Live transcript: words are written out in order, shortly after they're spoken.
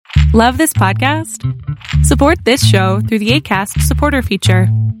Love this podcast? Support this show through the Acast supporter feature.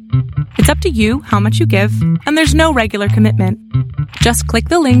 It's up to you how much you give, and there's no regular commitment. Just click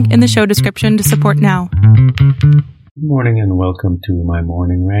the link in the show description to support now. Good morning and welcome to my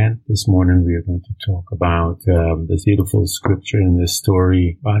morning rant. This morning we are going to talk about this beautiful scripture in this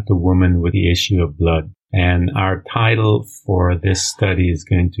story about the woman with the issue of blood. And our title for this study is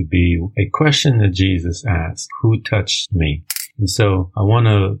going to be a question that Jesus asked: who touched me? And so I want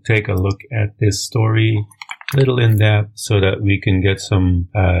to take a look at this story a little in depth so that we can get some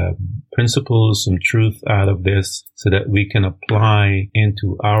principles, some truth out of this so that we can apply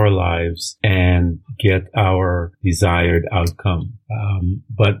into our lives and get our desired outcome.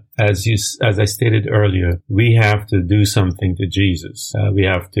 But as I stated earlier, we have to do something to Jesus. We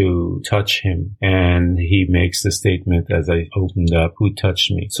have to touch him. And he makes the statement as I opened up, who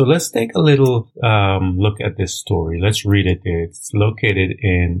touched me? So let's take a little look at this story. Let's read it. It's located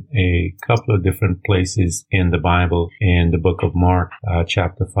in a couple of different places in the Bible, in the book of Mark,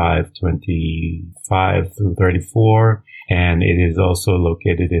 chapter 5, 25 through 34. And it is also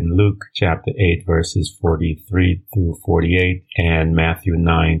located in Luke chapter 8, verses 43 through 48, and Matthew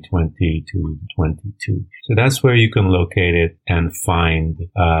 9, 20 to 22. So that's where you can locate it and find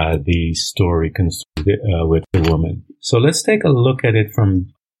the story with the woman. So let's take a look at it from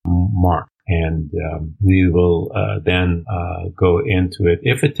Mark. And we will then go into it.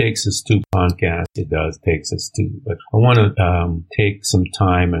 If it takes us two podcasts, it does takes us two. But I want to take some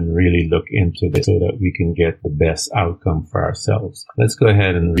time and really look into this so that we can get the best outcome for ourselves. Let's go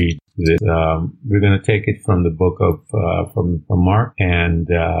ahead and read this. We're going to take it from the book of from Mark, and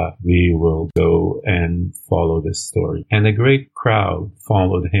we will go and follow this story. And a great crowd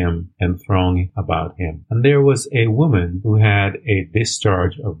followed him and thronged about him. And there was a woman who had a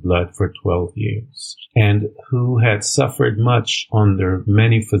discharge of blood for 12 years, and who had suffered much under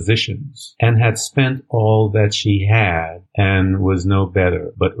many physicians, and had spent all that she had, and was no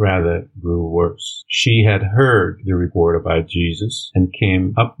better, but rather grew worse. She had heard the report about Jesus, and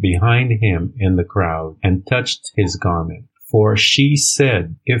came up behind him in the crowd, and touched his garment. For she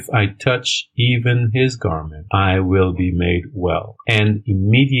said, if I touch even his garment, I will be made well. And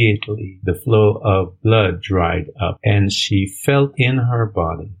immediately the flow of blood dried up, and she felt in her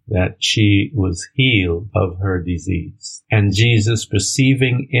body that she was healed of her disease. And Jesus,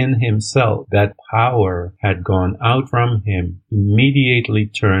 perceiving in himself that power had gone out from him, immediately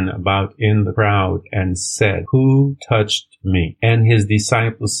turned about in the crowd and said, who touched me? And his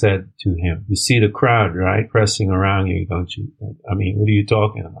disciples said to him, you see the crowd, right? Pressing around you, don't you? I mean, what are you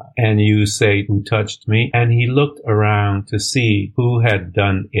talking about? And you say, who touched me? And he looked around to see who had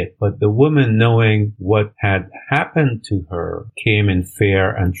done it. But the woman, knowing what had happened to her, came in fear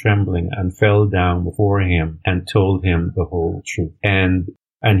and trembling, and fell down before him and told him the whole truth.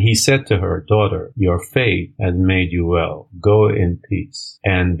 And he said to her, daughter, your faith has made you well. Go in peace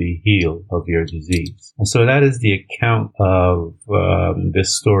and be healed of your disease. And so that is the account of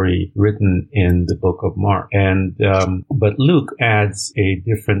this story written in the book of Mark. And but Luke adds a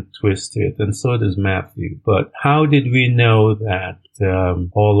different twist to it, and so does Matthew. But how did we know that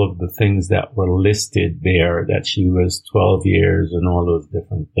all of the things that were listed there, that she was 12 years and all those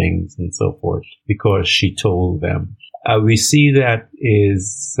different things and so forth? Because she told them. We see that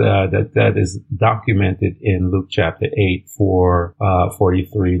is documented in Luke chapter 8,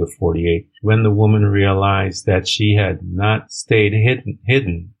 43 to 48. When the woman realized that she had not stayed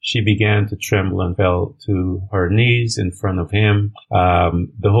hidden, she began to tremble and fell to her knees in front of him.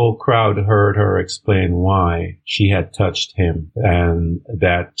 The whole crowd heard her explain why she had touched him, and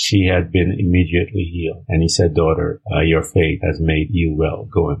that she had been immediately healed. And he said, daughter, your faith has made you well.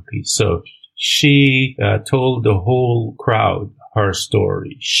 Go in peace. So she told the whole crowd her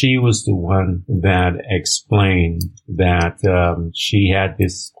story. She was the one that explained that she had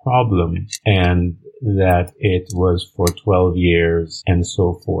this problem and that it was for 12 years and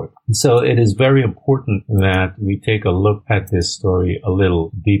so forth. So it is very important that we take a look at this story a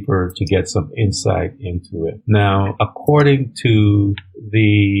little deeper to get some insight into it. Now, according to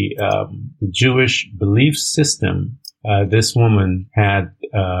the Jewish belief system, this woman had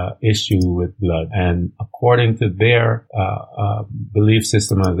issue with blood, and according to their belief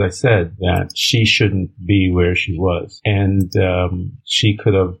system, as I said, that she shouldn't be where she was, and she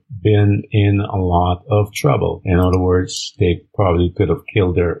could have been in a lot of trouble. In other words, they probably could have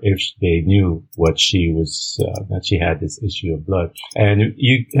killed her if they knew what she was, that she had this issue of blood. And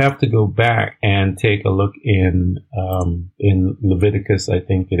you have to go back and take a look in Leviticus, I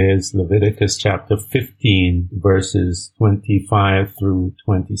think it is Leviticus chapter 15, verses 25 through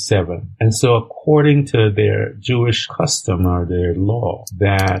 27. And so according to their Jewish custom or their law,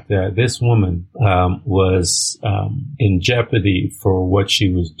 that this woman was in jeopardy for what she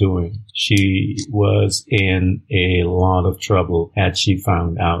was doing. She was in a lot of trouble had she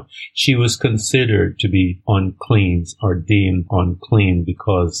found out. She was considered to be unclean or deemed unclean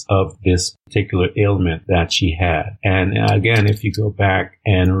because of this particular ailment that she had. And again, if you go back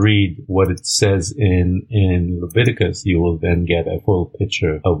and read what it says in Leviticus, you will then get a full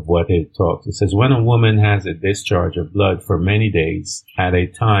picture of what it talks. It says, when a woman has a discharge of blood for many days at a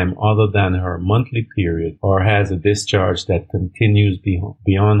time other than her monthly period, or has a discharge that continues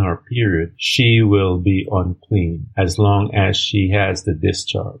beyond her period, she will be unclean as long as she has the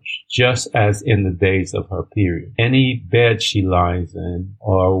discharge, just as in the days of her period. Any bed she lies in,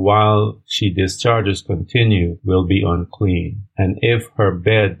 or while she discharges continue, will be unclean. And if her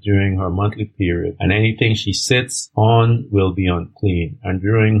bed during her monthly period and anything she sits on will be unclean, and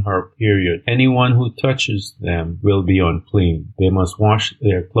during her period, anyone who touches them will be unclean. They must wash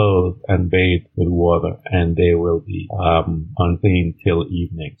their clothes and bathe with water, and they will be unclean till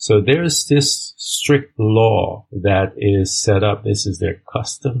evening. So there's this strict law that is set up. This is their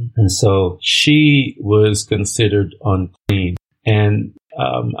custom. And so she was considered unclean. And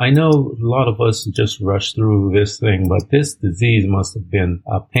I know a lot of us just rush through this thing, but this disease must have been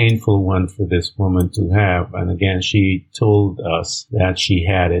a painful one for this woman to have. And again, she told us that she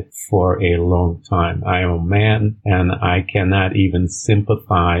had it for a long time. I am a man, and I cannot even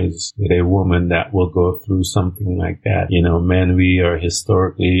sympathize with a woman that will go through something like that. You know, men, we are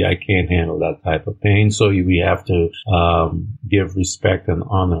historically, I can't handle that type of pain. So we have to give respect and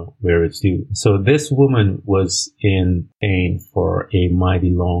honor where it's due. So this woman was in pain for a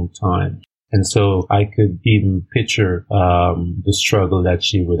mighty long time. And so I could even picture the struggle that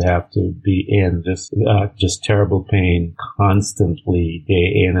she would have to be in, just terrible pain constantly,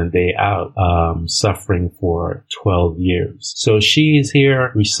 day in and day out, suffering for 12 years. So she is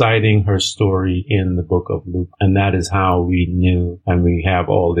here reciting her story in the book of Luke, and that is how we knew, and we have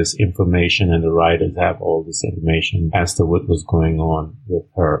all this information, and the writers have all this information as to what was going on with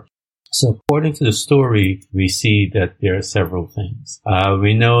her. So according to the story, we see that there are several things.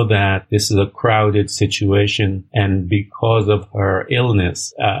 We know that this is a crowded situation, and because of her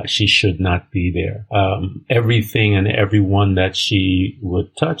illness, she should not be there. Everything and everyone that she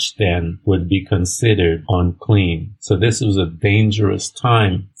would touch then would be considered unclean. So this was a dangerous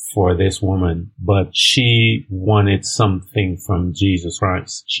time for this woman, but she wanted something from Jesus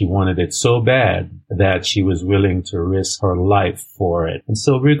Christ. She wanted it so bad that she was willing to risk her life for it. And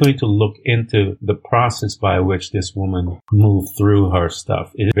so we're going to look into the process by which this woman moved through her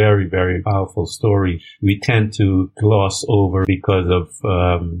stuff. It's a very, very powerful story. We tend to gloss over because of,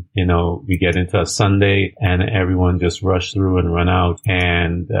 we get into a Sunday and everyone just rush through and run out,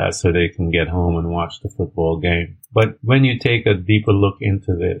 and so they can get home and watch the football game. But when you take a deeper look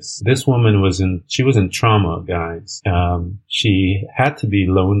into this woman was in trauma, guys. She had to be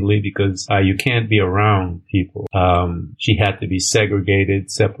lonely because you can't be around people. She had to be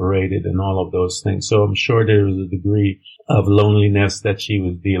segregated, separated, and all of those things. So I'm sure there was a degree of loneliness that she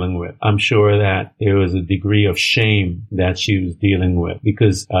was dealing with. I'm sure that there was a degree of shame that she was dealing with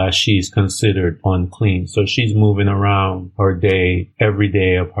because she's considered unclean. So she's moving around her day, every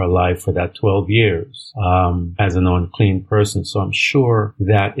day of her life for that 12 years as an unclean person. So I'm sure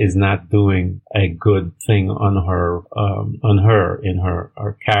that is not doing a good thing on her, in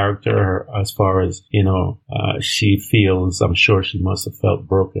her character, as far as, she feels. I'm sure she must have felt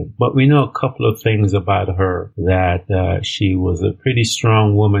broken. But we know a couple of things about her, that she was a pretty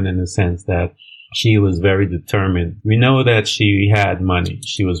strong woman in the sense that she was very determined. We know that she had money.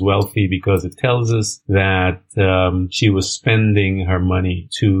 She was wealthy because it tells us that she was spending her money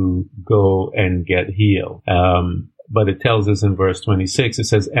to go and get healed. But it tells us in verse 26, it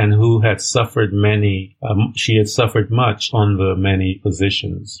says, and who had suffered many, she had suffered much on the many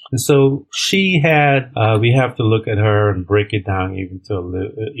physicians. And so she had, we have to look at her and break it down even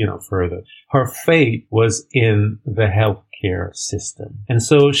to, further. Her faith was in the healthcare system. And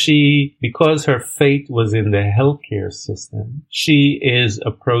so because her faith was in the healthcare system, she is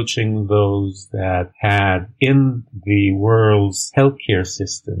approaching those that had in the world's healthcare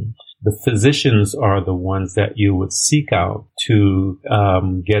system. The physicians are the ones that you would seek out to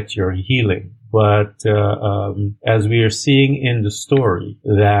get your healing. But as we are seeing in the story,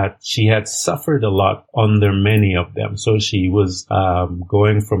 that she had suffered a lot under many of them. So she was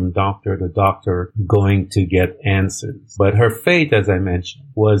going from doctor to doctor, going to get answers. But her faith, as I mentioned,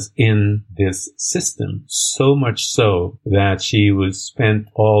 was in this system, so much so that she would spend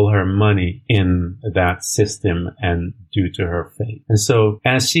all her money in that system and due to her faith. And so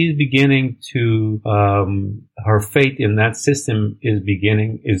as she's beginning to, her faith in that system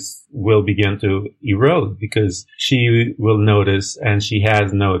will begin to erode, because she will notice, and she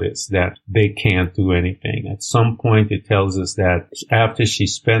has noticed, that they can't do anything. At some point, it tells us that after she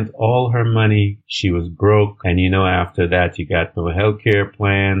spent all her money, she was broke. And after that, you got no healthcare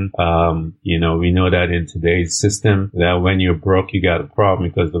plan. We know that in today's system, that when you're broke, you got a problem,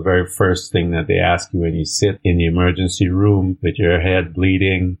 because the very first thing that they ask you when you sit in the emergency room with your head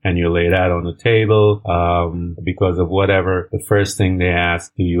bleeding and you're laid out on the table, because of whatever, the first thing they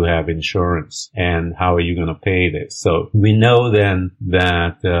ask, do you have insurance, and how are you going to pay this? So we know then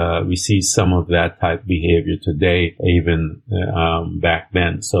that we see some of that type of behavior today, even back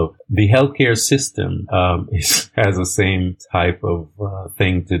then. So the healthcare system has the same type of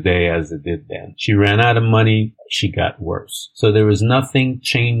thing today as it did then. She ran out of money. She got worse. So there was nothing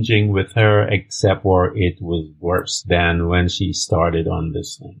changing with her except for it was worse than when she started on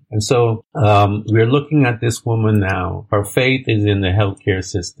this thing. And so we're looking at this woman now. Her faith is in the healthcare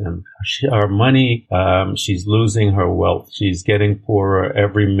system. Her money, she's losing her wealth. She's getting poorer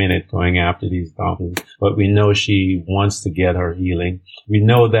every minute going after these doctors. But we know she wants to get her healing. We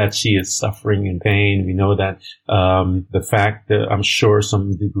know that she is suffering in pain. We know that the fact that I'm sure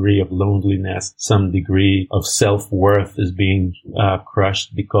some degree of loneliness, some degree of self-worth is being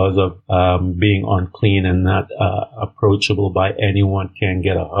crushed because of being unclean and not approachable by anyone, can't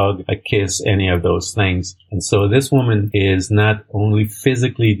get a hug, a kiss, any of those things. And so this woman is not only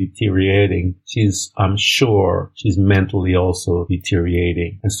physically deteriorating, I'm sure she's mentally also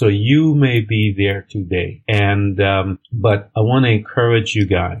deteriorating. And so you may be there today. And but I want to encourage you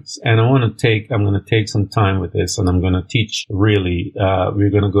guys, and I'm going to take some time with this, and I'm going to teach really, we're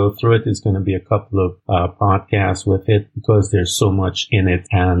going to go through it. There's going to be a couple of podcasts with it, because there's so much in it,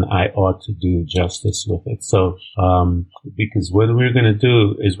 and I ought to do justice with it. So, because what we're going to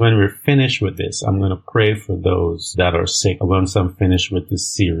do is, when we're finished with this, I'm going to pray for those that are sick once I'm finished with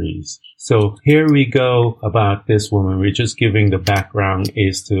this series. So here we go about this woman. We're just giving the background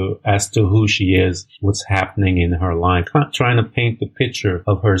as to who she is, what's happening in her life. Not trying to paint the picture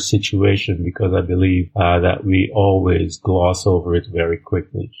of her situation, because I believe that we always gloss over it very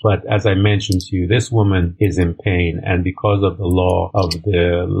quickly. But as I mentioned to you, this woman is in pain, and because of the law of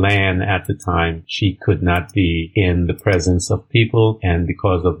the land at the time, she could not be in the presence of people, and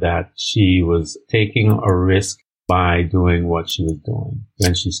because of that, she was taking a risk by doing what she was doing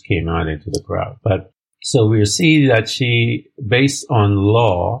when she came out into the crowd. But so we see that she, based on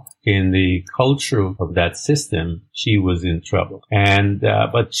law, in the culture of that system, she was in trouble. And,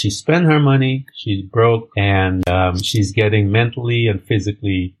 but she spent her money, she's broke, and, she's getting mentally and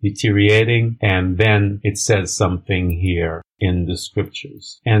physically deteriorating. And then it says something here in the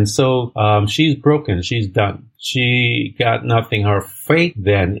scriptures. And so, she's broken, she's done. She got nothing. Her faith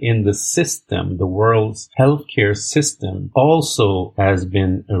then in the system, the world's healthcare system, also has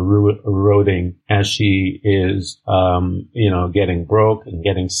been eroding as she is, getting broke and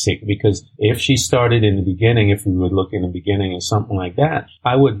getting sick. Because if she started in the beginning, if we would look in the beginning or something like that,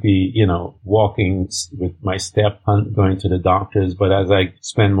 I would be, walking with my step, going to the doctors. But as I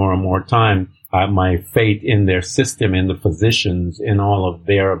spend more and more time, my faith in their system, in the physicians, in all of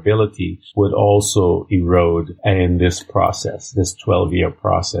their ability would also erode in this process, this 12-year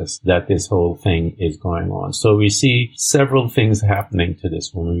process that this whole thing is going on. So we see several things happening to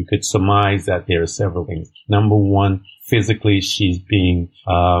this woman. We could surmise that there are several things. Number one, physically, she's being,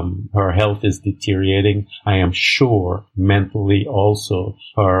 her health is deteriorating. I am sure mentally also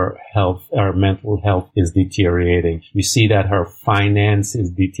her mental health is deteriorating. You see that her finance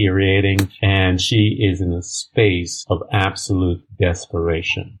is deteriorating, and she is in a space of absolute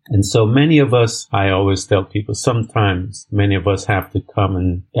desperation. And so many of us, I always tell people, sometimes many of us have to come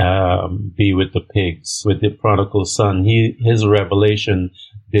and be with the pigs, with the prodigal son. His revelation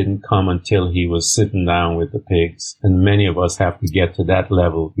didn't come until he was sitting down with the pigs. And many of us have to get to that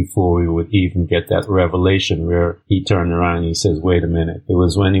level before we would even get that revelation where he turned around and he says, wait a minute. It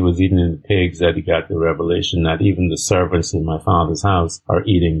was when he was eating in the pigs that he got the revelation that even the servants in my father's house are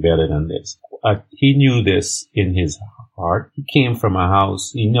eating better than this. He knew this in his heart. He came from a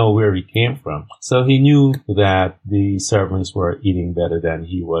house. He knew where he came from. So he knew that the servants were eating better than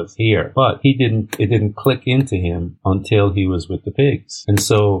he was here. But it didn't click into him until he was with the pigs. And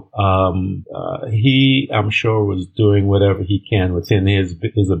so, he, I'm sure, was doing whatever he can within his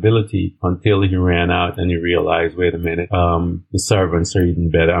ability until he ran out and he realized, wait a minute, the servants are eating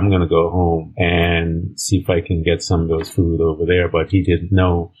better. I'm going to go home and see if I can get some of those food over there. But he didn't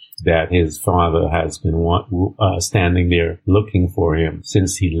know that his father has been standing standing there looking for him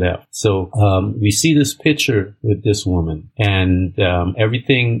since he left. So we see this picture with this woman, and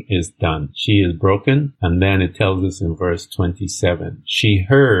everything is done. She is broken, and then it tells us in verse 27, she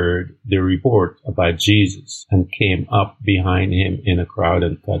heard the report about Jesus and came up behind him in a crowd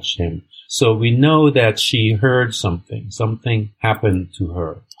and touched him. So we know that she heard something. Something happened to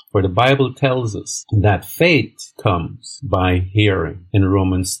her. For the Bible tells us that faith comes by hearing in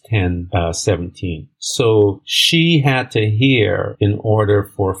Romans 10:17. So she had to hear in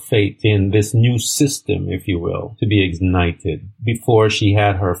order for faith in this new system, if you will, to be ignited. Before she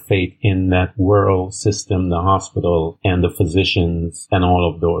had her faith in that world system, the hospital and the physicians and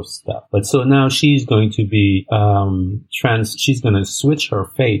all of those stuff. But so now she's going to be she's going to switch her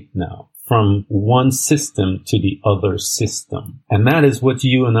faith now from one system to the other system. And that is what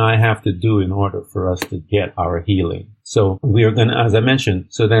you and I have to do in order for us to get our healing. So we are going to, as I mentioned,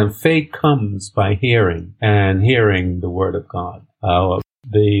 so then faith comes by hearing, and hearing the word of God.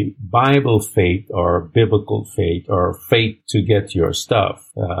 The Bible faith or biblical faith or faith to get your stuff,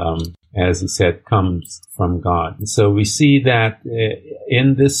 as he said, comes from God. So we see that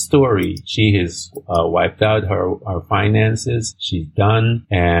in this story, she has wiped out her finances. She's done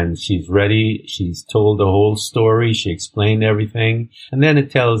and she's ready. She's told the whole story. She explained everything. And then it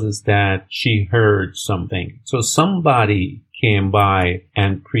tells us that she heard something. So somebody came by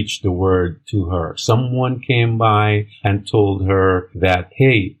and preached the word to her. Someone came by and told her that,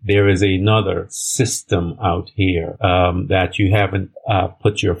 hey, there is another system out here that you haven't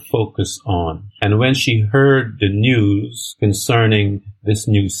put your focus on. And when she heard the news concerning this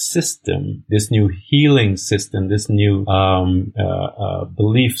new system, this new healing system, this new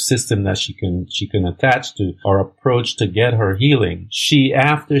belief system that she can attach to or approach to get her healing,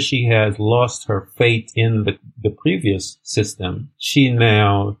 after she has lost her faith in the previous system, she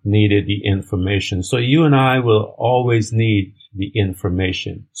now needed the information. So you and I will always need the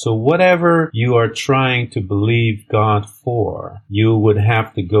information. So whatever you are trying to believe God for, you would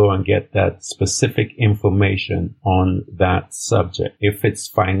have to go and get that specific information on that subject. If it's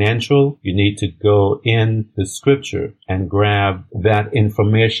financial, you need to go in the scripture and grab that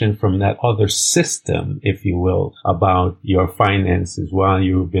information from that other system, if you will, about your finances while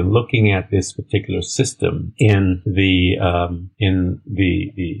you've been looking at this particular system in the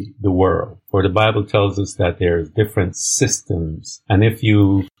world. For the Bible tells us that there's different systems. And if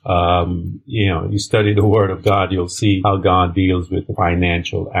you study the Word of God, you'll see how God deals with the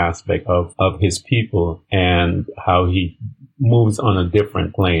financial aspect of his people and how he moves on a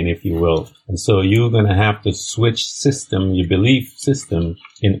different plane, if you will. And so you're going to have to switch system, your belief system,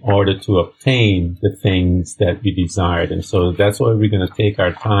 in order to obtain the things that you desired. And so that's why we're going to take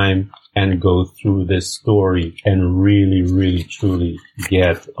our time and go through this story and really, really, truly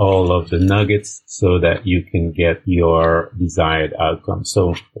get all of the nuggets so that you can get your desired outcome.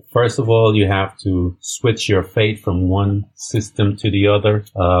 So first of all, you have to switch your faith from one system to the other.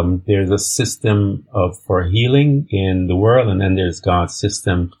 There's a system for healing in the world, and then there's God's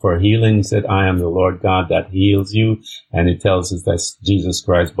system for healing. He said, I am the Lord God that heals you. And it tells us that Jesus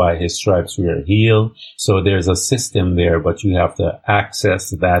Christ, by his stripes, we are healed. So there's a system there, but you have to access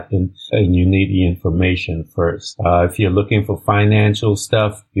that and you need the information first. If you're looking for financial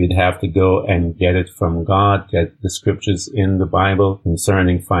stuff, you'd have to go and get it from God, get the scriptures in the Bible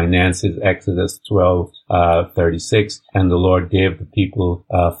concerning finances, Exodus 12:36. And the Lord gave the people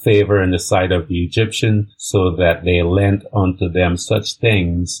favor in the sight of the Egyptian, so that they lent unto them such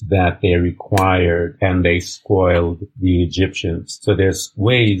things that they required, and they spoiled the Egyptians. So there's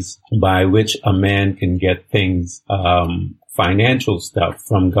ways by which a man can get things, financial stuff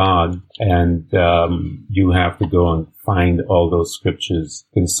from God, and you have to go and find all those scriptures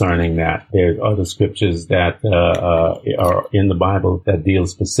concerning that. There's other scriptures that are in the Bible that deal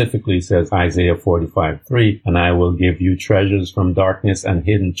specifically, says Isaiah 45:3, and I will give you treasures from darkness and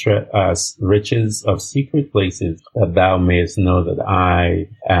hidden riches of secret places, that thou mayest know that I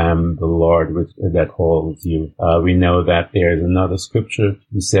am the Lord that holds you. We know that there's another scripture.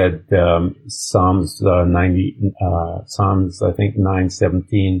 He said, Psalms I think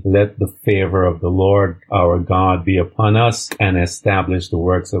 9:17, let the favor of the Lord our God be upon us, and establish the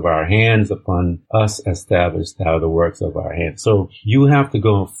works of our hands. Upon us establish thou the works of our hands. So you have to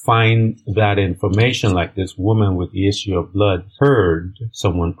go and find that information, like this woman with the issue of blood heard,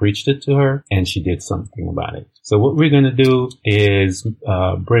 someone preached it to her, and she did something about it. So what we're going to do is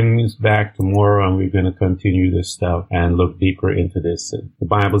bring this back tomorrow, and we're going to continue this stuff and look deeper into this. The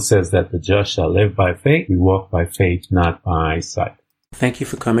Bible says that the just shall live by faith. We walk by faith, not by sight. Thank you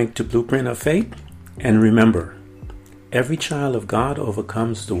for coming to Blueprint of Faith. And remember, every child of God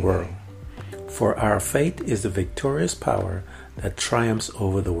overcomes the world. For our faith is the victorious power that triumphs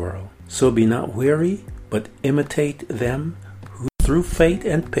over the world. So be not weary, but imitate them who through faith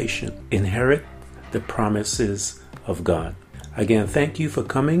and patience inherit the promises of God. Again, thank you for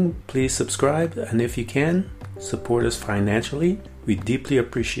coming. Please subscribe, and if you can, support us financially. We deeply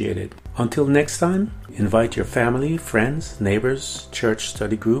appreciate it. Until next time, invite your family, friends, neighbors, church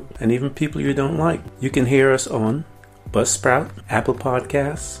study group, and even people you don't like. You can hear us on Buzzsprout, Apple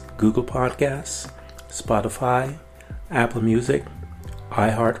Podcasts, Google Podcasts, Spotify, Apple Music,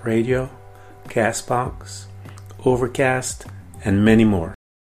 iHeartRadio, Castbox, Overcast, and many more.